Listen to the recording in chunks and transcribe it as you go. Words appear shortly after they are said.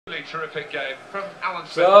Terrific game from Alan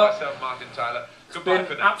Smith and myself, Martin Tyler. Goodbye it's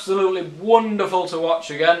for been now. absolutely wonderful to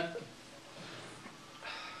watch again.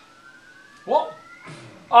 What?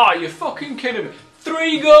 Oh, you're fucking kidding me.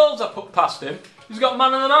 3 goals I put past him. He's got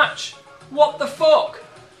man of the match. What the fuck?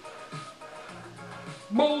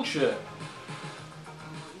 Bullshit.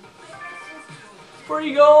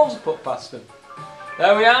 3 goals I put past him.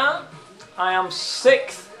 There we are. I am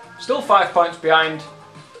 6th. Still 5 points behind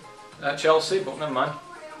Chelsea, but never mind.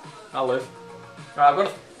 I'll live. Right,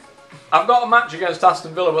 I've got a match against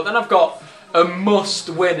Aston Villa, but then I've got a must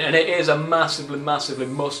win, and it is a massively, massively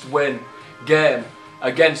must win game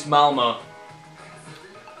against Malmo.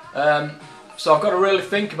 So I've got to really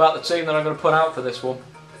think about the team that I'm going to put out for this one.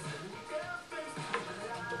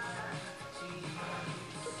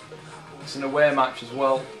 It's an away match as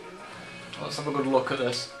well. Let's have a good look at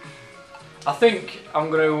this. I think I'm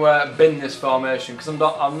going to bin this formation because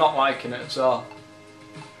I'm not liking it at all.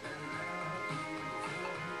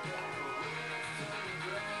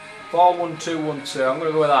 Four, 1-2-1-2. I'm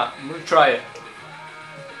going to go with that. I'm going to try it.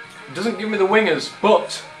 It doesn't give me the wingers,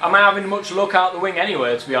 but am I having much luck out the wing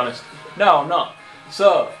anyway, to be honest? No, I'm not.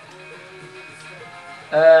 So,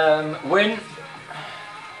 win.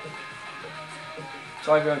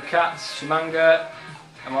 Tiger and Cats, Shimanga.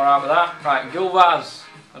 I'm alright with that. Right, Gilvaz.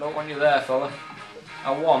 I don't want you there, fella.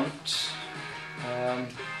 I want.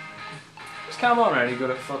 Is Carmona any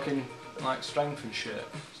good at fucking like strength and shit?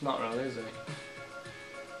 It's not really, is he?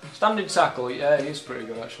 Standing tackle, yeah, he's pretty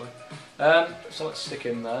good actually. So let's stick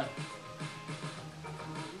him there.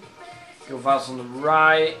 Gilvaz on the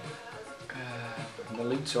right.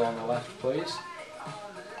 Melito on the left, please.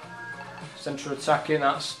 Centre attacking,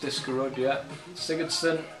 that's Discarud, yeah.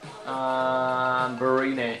 Sigurdsson and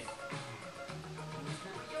Barini.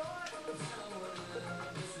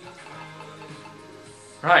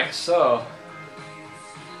 Right, so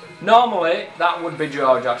normally that would be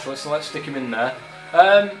George actually, so let's stick him in there.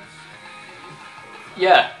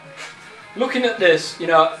 Yeah, looking at this, you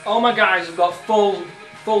know, all my guys have got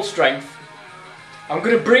full strength. I'm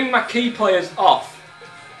going to bring my key players off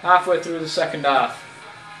halfway through the second half.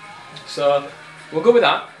 So we'll go with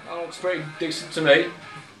that. That looks pretty decent to me.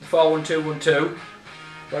 4-1-2-1-2.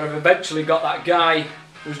 But I've eventually got that guy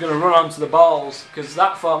who's going to run onto the balls, because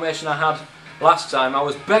that formation I had last time, I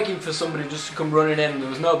was begging for somebody just to come running in. There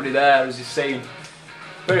was nobody there, as you've seen.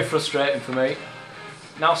 Very frustrating for me.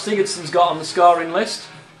 Now Sigurdsson's got on the scoring list.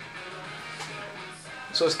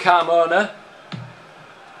 So it's Carmona.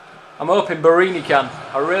 I'm hoping Barini can.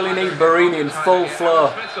 I really need Barini in full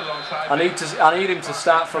flow. I need him to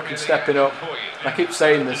start fucking stepping up. I keep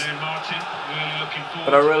saying this,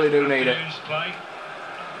 but I really do need it.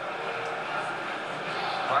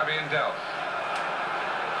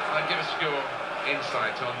 I'd give us your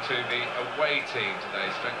insight onto the away team today,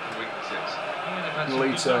 strengths and weaknesses. Yeah, they've had some good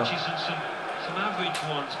matches and some average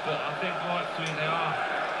ones, but I think rightfully they are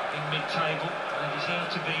in mid-table. They deserve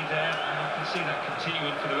to be there, and I can see that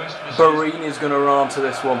continuing for the rest of the season. Barini's going to run onto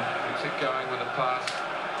this one. Keeps it going with a pass.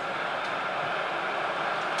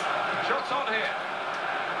 Shots on here.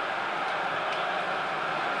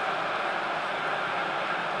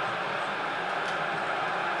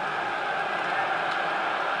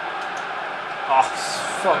 Oh,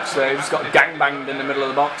 fuck's sake, just got gangbanged in the middle of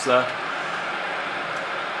the box there.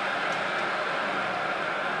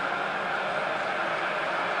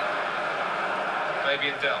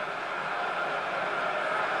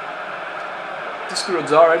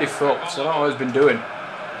 Discarud's already fucked, so I don't know what he's been doing.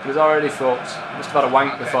 But he's already fucked. Must have had a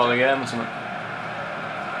wank before the game or something.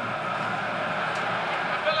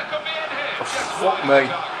 Oh, fuck me.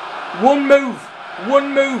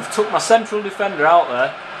 One move took my central defender out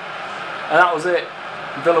there. And that was it.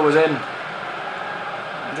 Villa was in.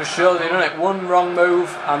 It just shows you, doesn't it? One wrong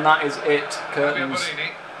move and that is it. Curtains.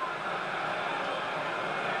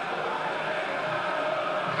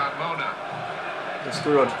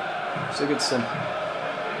 Discarud. Sigurdsson.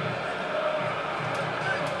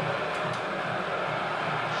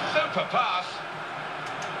 Super pass.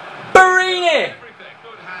 Barini!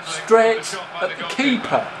 Straight at the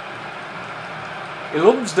keeper. He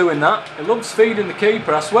loves doing that. He loves feeding the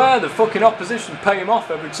keeper. I swear the fucking opposition pay him off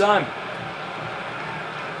every time.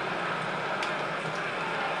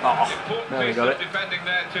 Oh, there we got it. Defending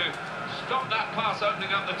there to stop that pass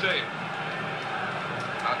opening up the team.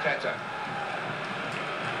 Arteta.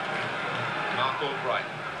 Mark Albright.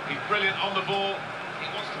 He's brilliant on the ball. He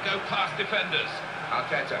wants to go past defenders.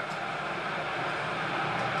 Arteta.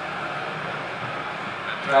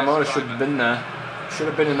 Carmona should have been there. Should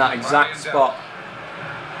have been in that exact spot.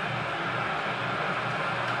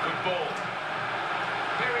 Good ball.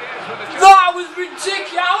 Here he is with the That was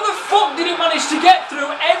ridiculous. How the fuck did he manage to get through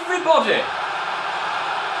everybody?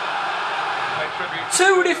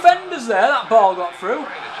 2 defenders there, that ball got through.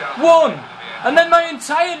 1. And then my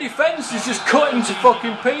entire defence is just cut into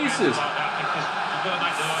fucking pieces.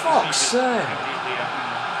 Fuck's sake.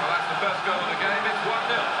 Well, that's the first goal of the game. It's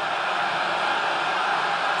 1-0.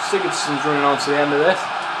 Sigurdsson's running on to the end of this.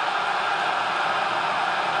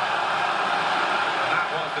 And that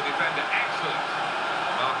was the defender. Excellent.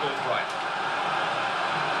 Mark Albright.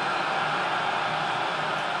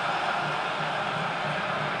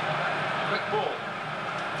 Quick ball.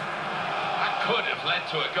 That could have led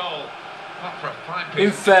to a goal. Not for a fine piece.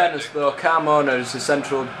 In fairness though, Carmona as the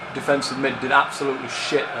central defensive mid did absolutely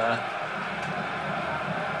shit there.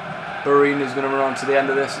 Barini's going to run on to the end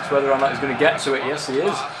of this. It's whether or not he's going to get to it. Yes, he is.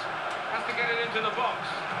 Has to get it into the box.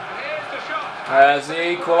 Here's the shot. There's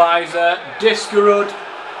the equaliser. Diskerud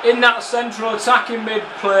in that central attacking mid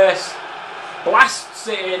place. Blasts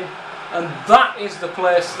it in. And that is the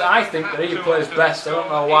place that I think that he plays best. I don't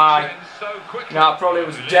know why. You know, I probably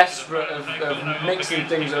was desperate of mixing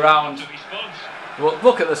things around. But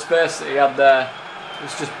look at the space that he had there. It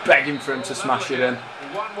was just begging for him to smash it in.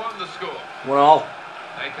 1-1 the score. 1-1.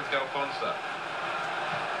 Nathan Delfonsa.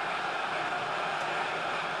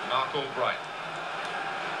 Mark Albright.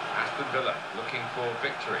 Aston Villa looking for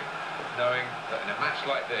victory, knowing that in a match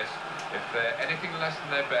like this, if they're anything less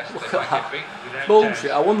than their best, Look they at might that. get beaten.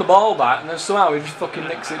 Bullshit. I won the ball back and then somehow he just fucking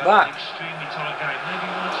nicks it back. Extremely tight game.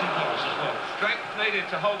 Maybe 1 or 2 goals as well. Strength needed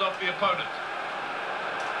to hold off the opponent.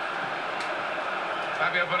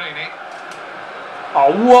 Fabio Borini.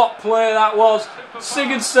 Oh, what play that was.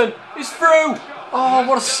 Sigurdsson is through. Oh,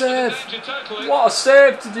 what a save. What a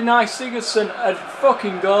save to deny Sigurdsson a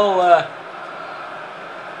fucking goal there.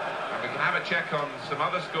 And we can have a check on some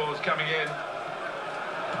other scores coming in.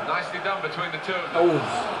 Nicely done between the two of them. Oh,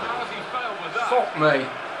 How has he failed with that? fuck me.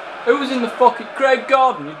 Who was in the fucking... Craig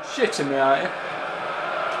Gordon, you're shitting me, aren't you? In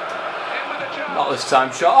with a chance. Not this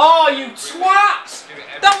time, shot. Oh, you twat!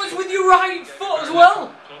 That was with your right foot as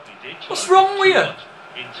well. What's wrong with you?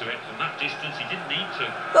 Into it from that distance, he didn't need to.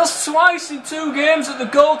 That's twice in 2 games that the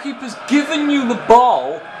goalkeeper's given you the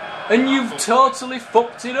ball and you've totally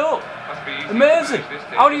fucked it up. Must be easy to Amazing. manage this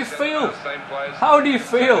team. How do you Same feel? players, same players, How do you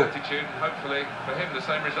feel? same attitude, and hopefully for him the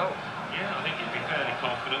same result. Yeah, I think he'd be fairly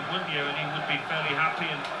confident, wouldn't you? And he would be fairly happy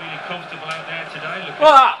and feeling comfortable out there today. Looking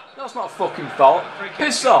Ah, that's not a fucking fault.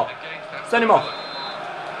 Piss off. Send him off.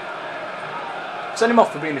 Send him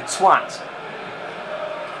off for being a twat.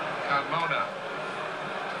 Carmona.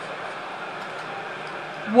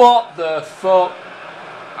 What the fuck?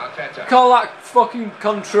 Arteta. Call that fucking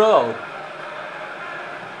control.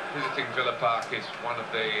 Visiting Villa Park is one of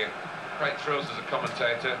the great thrills as a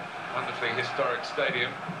commentator. Wonderfully historic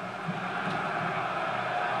stadium.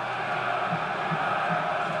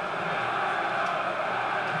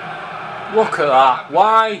 Look at that.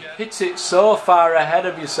 Why hit it so far ahead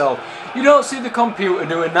of yourself? You don't see the computer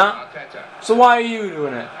doing that. Arteta. So why are you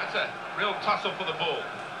doing it? That's a real tussle for the ball.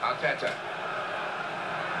 Arteta.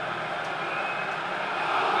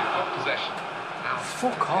 They've got possession. Now,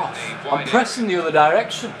 Fuck off. the I'm wide pressing the other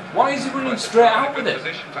direction. Why is he running straight out with it?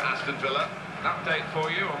 Position for Aston Villa. An update for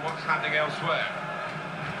you on what's happening elsewhere.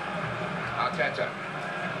 Arteta.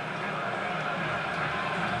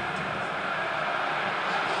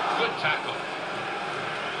 Good tackle.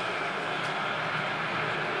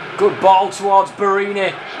 Good ball towards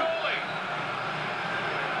Barini. Crawley.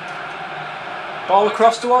 Ball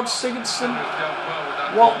across towards Sigurdsson.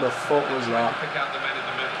 What the fuck was that? Pick out the men in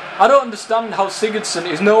the middle. I don't understand how Sigurdsson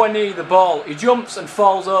is nowhere near the ball. He jumps and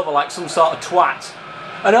falls over like some sort of twat.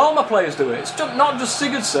 And all my players do it. It's not just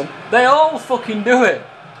Sigurdsson. They all fucking do it.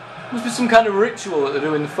 Must be some kind of ritual that they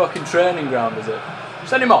do in the fucking training ground, is it?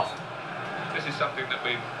 Send him off. This is something that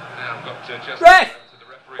we've now got to just... Ref! to the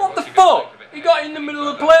referee. What the What's he gonna fuck? think of it? He got in the middle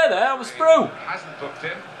of the play there. I was through. He hasn't booked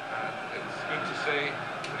him. And it's good to see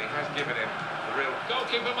that he has given him the real...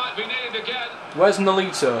 Goalkeeper might be needed again. Where's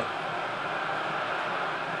Nolito?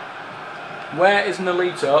 Where is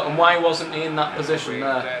Nolito and why wasn't he in that position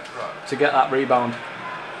there to get that rebound?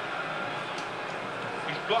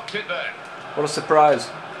 He's blocked it there. What a surprise.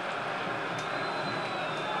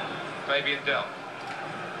 Fabian Delph.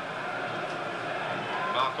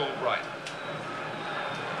 Mark Albright.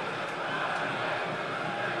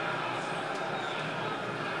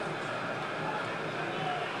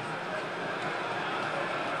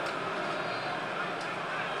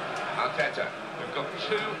 Arteta. We've got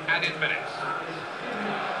 2 added minutes.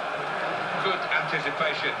 Good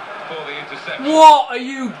anticipation for the interception. What are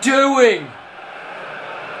you doing?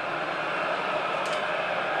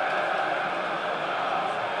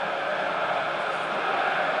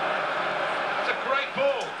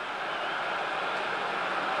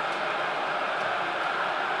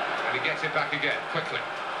 he gets it back again, quickly.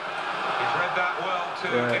 He's read that well to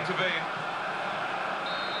intervene.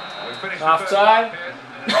 We finished half time.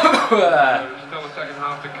 Still the second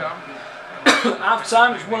half to come. Half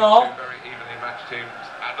time, it's 1-1. Very evenly matched teams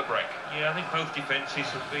at the break. Yeah, I think both defences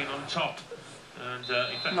have been on top. And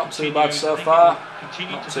if that not too bad so far.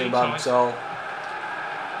 Not too bad at all.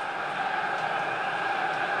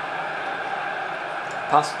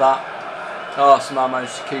 Past that. Oh, somehow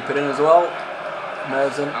managed to keep it in as well.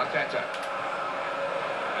 Amazing. Arteta.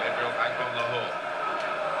 Gabriel Agbon-Lahore.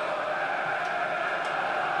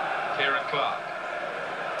 Kieran Clark.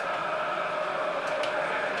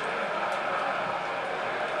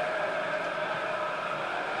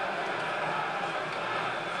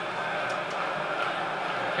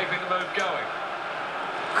 Keeping the move going.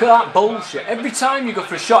 Look at that bullshit. Every time you go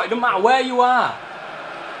for a shot, it doesn't matter where you are.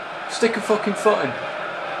 Stick a fucking foot in.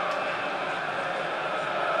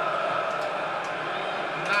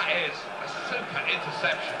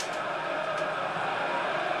 Interception.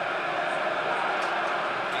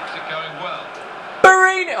 Keeps it going well.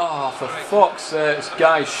 Barini! Oh, for fuck's sake, this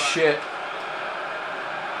guy's shit.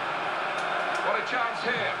 What a chance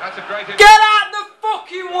here. That's a great... Get out the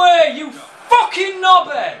fucking way, you fucking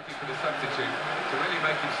knobhead!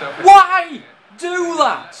 Why do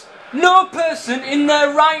that? No person in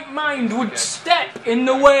their right mind would step in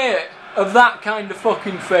the way of that kind of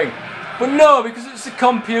fucking thing. But no, because it's a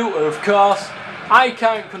computer, of course. I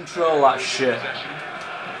can't control that shit.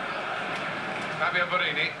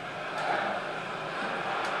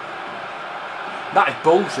 That is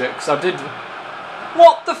bullshit, because I did...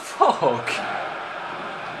 What the fuck?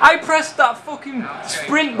 I pressed that fucking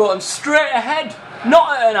sprint button straight ahead,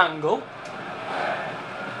 not at an angle.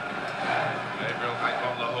 Gabriel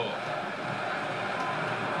Agbon-Lahore.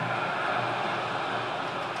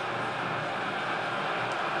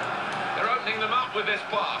 They're opening them up with this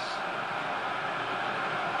pass.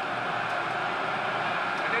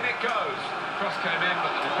 Goes. Cross came in,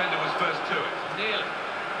 but the defender was first to it. Nearly.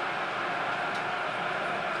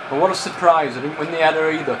 But what a surprise, I didn't win the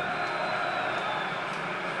header either.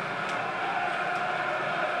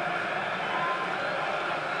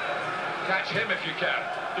 Catch him if you can.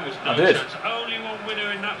 There was no chance. Only one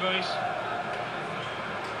winner in that race.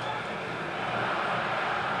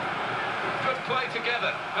 Good play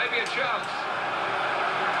together. Maybe a chance.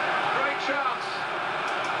 Great chance.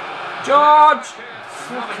 George!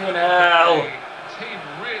 Fucking hell. Team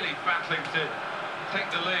really battling to take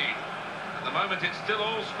the lead. At the moment it's still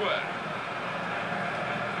all square.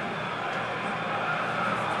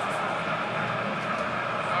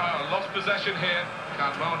 Oh, lost possession here.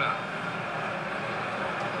 Carmona.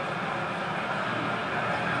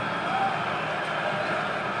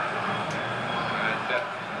 And,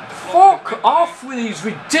 fuck off with these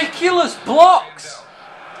ridiculous blocks.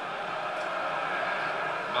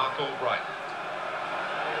 Mark Albright.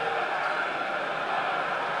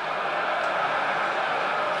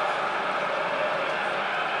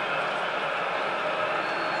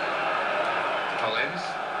 Collins.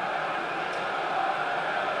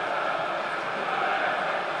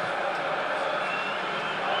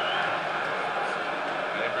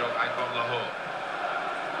 Gabriel Agbon-Lahore.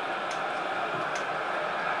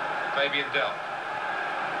 Fabian Delph.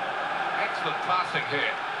 Excellent passing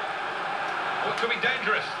here. What could be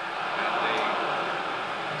dangerous? And the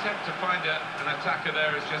attempt to find an attacker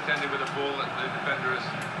there has just ended with a ball that the defender has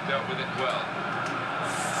dealt with it well.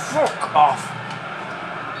 Fuck off.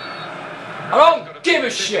 I don't give a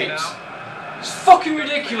shit. It's fucking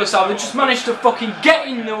ridiculous how they just managed to fucking get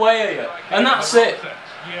in the way of you, and that's it.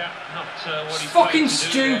 Yeah, not what it's he's fucking He's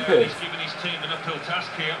stupid. given his team an uphill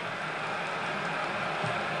task here.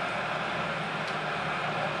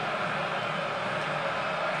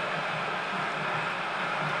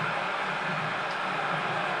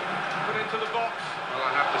 Put into the box. Well,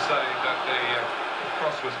 I have to say that the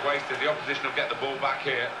cross was wasted. The opposition will get the ball back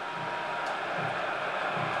here.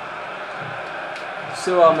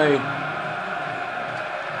 See what I mean?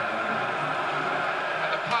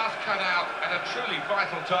 And the pass cut out at a truly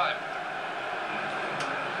vital time.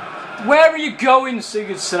 Where are you going,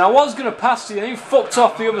 Sigurdsson? I was going to pass to you and you fucked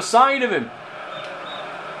off the other side of him.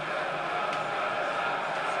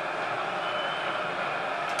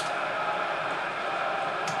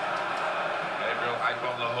 Gabriel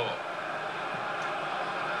Agbon-Lahore.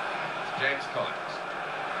 James Collins.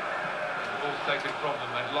 The ball's taken from them.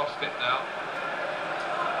 They've lost it now.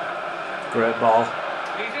 Great ball.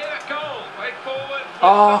 He's in at goal. Played forward.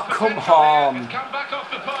 Oh, come on. It's come back off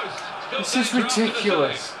the post. Still This is danger after the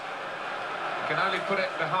ridiculous. save. Can only put it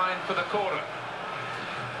behind for the corner.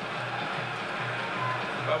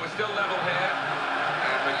 But we're still level here.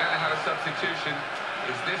 And we're going to have a substitution.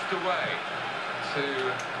 Is this the way to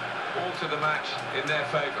alter the match in their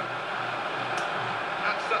favour?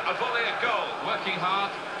 That's a volley at goal, working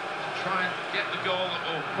hard to try and get the goal that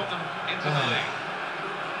will put them into the lead.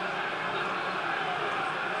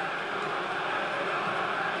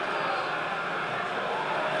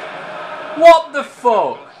 What the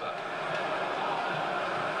fuck?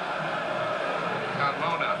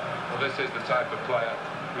 Well, this is the type of player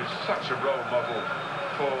who's such a role model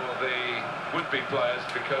for the would-be players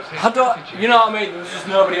because his attitude, you know what I mean? There was just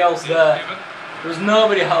nobody else there. There was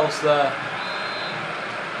nobody else there.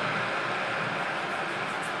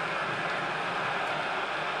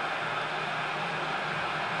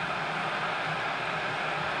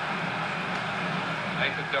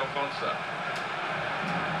 Nathan Delfonsa.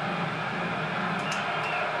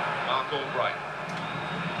 Mark Albright.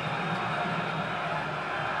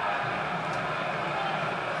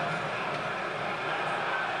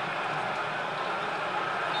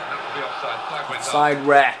 Side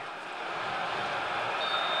rare.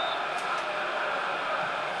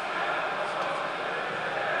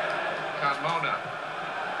 Carmona.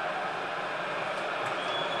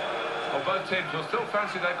 Well, both teams will still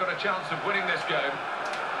fancy they've got a chance of winning this game,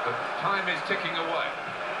 but time is ticking away.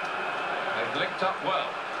 They've linked up well.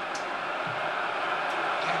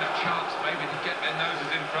 Given a chance maybe to get their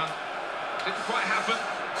noses in front. Didn't quite happen.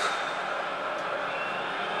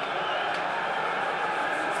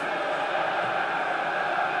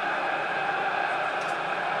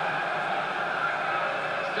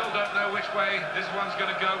 Don't know which way this one's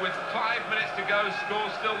going to go with 5 minutes to go, score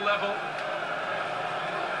still level.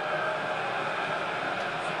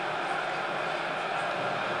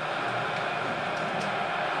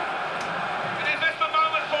 And is this the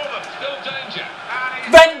moment for them? Still danger.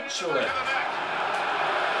 Eventually.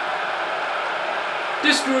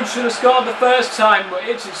 Discouraged should have scored the first time, but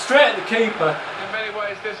hits it straight at the keeper. In many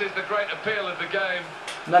ways, this is the great appeal of the game.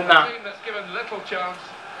 And then that. A team that's given little chance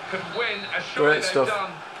can win as surely they've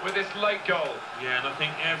done with this late goal. Yeah, and I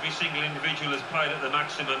think every single individual has played at the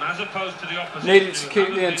maximum, as opposed to the opposition. Needed to keep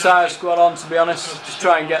the entire squad on, to be honest, just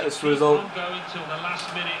try and get this result. Go until the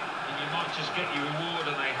last minute, and you might just get your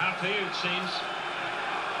reward, and they have here, it seems.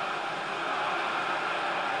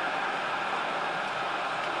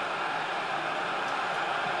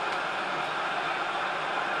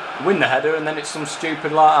 Win the header, and then it's some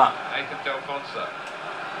stupid like that. Nathan Delfonsa.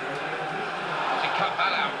 He cut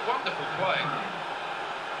that out. Wonderful play.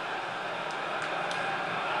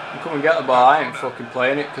 You come and get the ball, I ain't fucking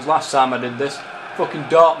playing it, because last time I did this, fucking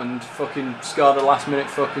Dortmund fucking scored a last minute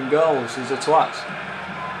fucking goal. This is a twat.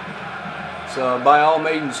 So by all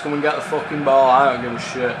means, come and get the fucking ball, I don't give a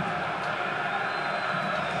shit.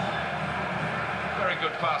 Very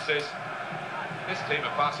good passes. This team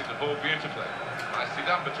are passing the ball beautifully. Nicely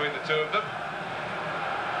done between the two of them.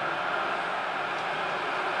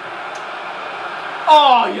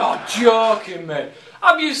 Oh, you're joking me.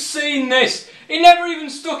 Have you seen this? He never even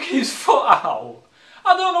stuck his foot out.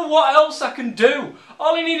 I don't know what else I can do.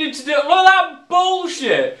 All he needed to do... Look at that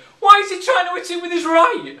bullshit. Why is he trying to hit it with his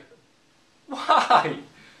right? Why?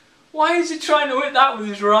 Why is he trying to hit that with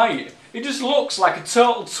his right? He just looks like a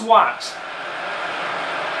total twat.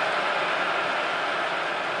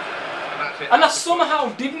 And I somehow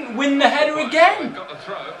didn't win the header again. Got the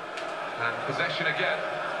throw and possession again.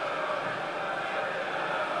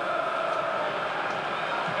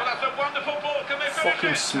 Well, that's a wonderful ball. Can they finish Fucking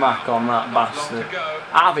it? smack on that bastard.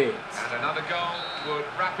 Have it. And another goal would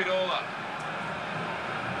wrap it all up.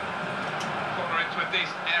 Corner into a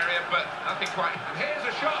decent area, but nothing quite. And here's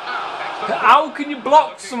a shot now. Excellent. How can you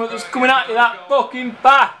block someone that's coming at you that fucking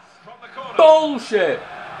fast? Bullshit.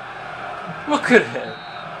 Look at it.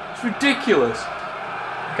 It's ridiculous.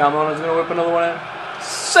 Cameron's going to whip another one in.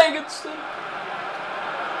 Sigurdsson.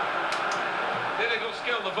 Difficult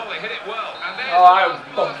skill, the volley hit it well. And there's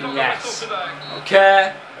fucking yes.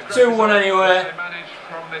 Okay, 2-1 anyway.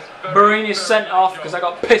 Barini's sent off because I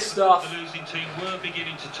got pissed off. The losing team were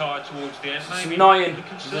beginning to tire towards the end. It's annoying.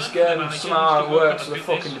 This game somehow it works for the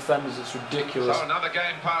fucking defenders. It's ridiculous. So another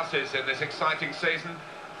game passes in this exciting season.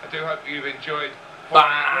 I do hope you've enjoyed.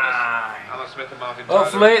 Bang! Smith and Martin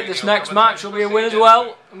Hopefully this next match will be a win as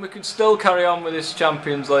well, and we can still carry on with this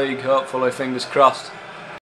Champions League, hopefully, fingers crossed.